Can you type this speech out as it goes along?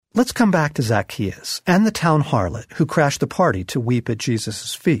Let's come back to Zacchaeus and the town harlot who crashed the party to weep at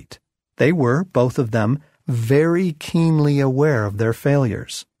Jesus' feet. They were, both of them, very keenly aware of their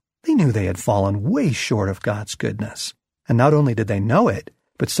failures. They knew they had fallen way short of God's goodness. And not only did they know it,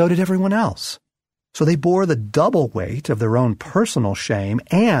 but so did everyone else. So they bore the double weight of their own personal shame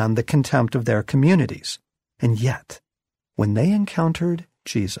and the contempt of their communities. And yet, when they encountered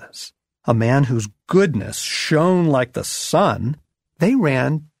Jesus, a man whose goodness shone like the sun, they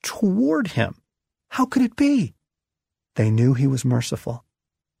ran toward him. How could it be? They knew he was merciful.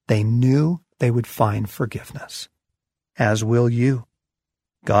 They knew they would find forgiveness. As will you.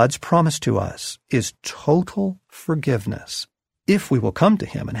 God's promise to us is total forgiveness if we will come to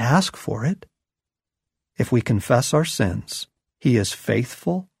him and ask for it. If we confess our sins, he is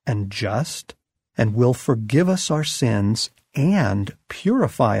faithful and just and will forgive us our sins and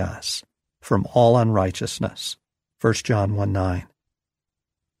purify us from all unrighteousness. 1 John 1:9.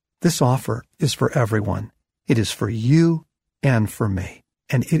 This offer is for everyone. It is for you and for me,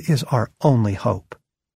 and it is our only hope.